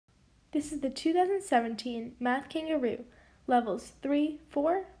This is the 2017 Math Kangaroo, Levels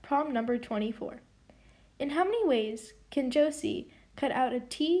 3-4, problem number 24. In how many ways can Josie cut out a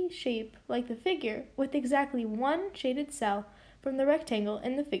T shape like the figure with exactly one shaded cell from the rectangle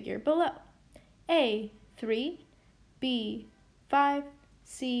in the figure below? A. 3, B. 5,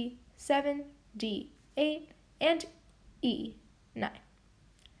 C. 7, D. 8, and E. 9.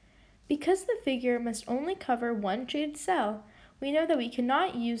 Because the figure must only cover one shaded cell, we know that we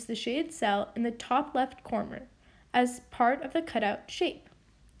cannot use the shaded cell in the top left corner as part of the cutout shape.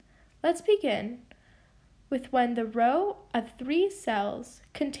 Let's begin with when the row of 3 cells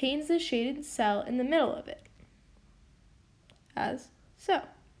contains the shaded cell in the middle of it, as so.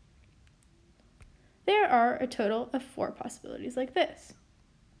 There are a total of 4 possibilities like this.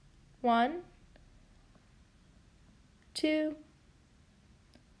 1, 2,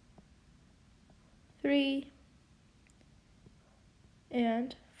 3,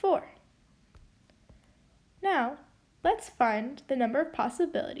 and 4. Now, let's find the number of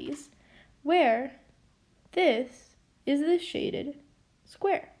possibilities where this is the shaded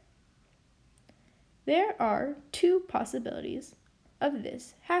square. There are 2 possibilities of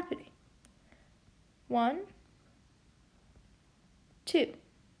this happening. 1, 2.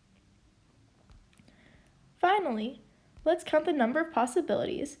 Finally, let's count the number of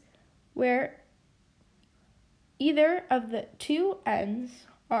possibilities where either of the 2 ends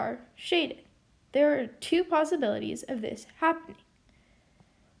are shaded. There are 2 possibilities of this happening.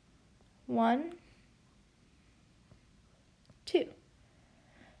 1, 2.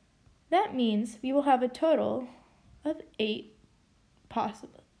 That means we will have a total of 8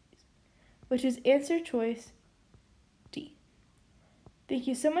 possibilities, which is answer choice D. Thank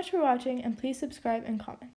you so much for watching, and please subscribe and comment.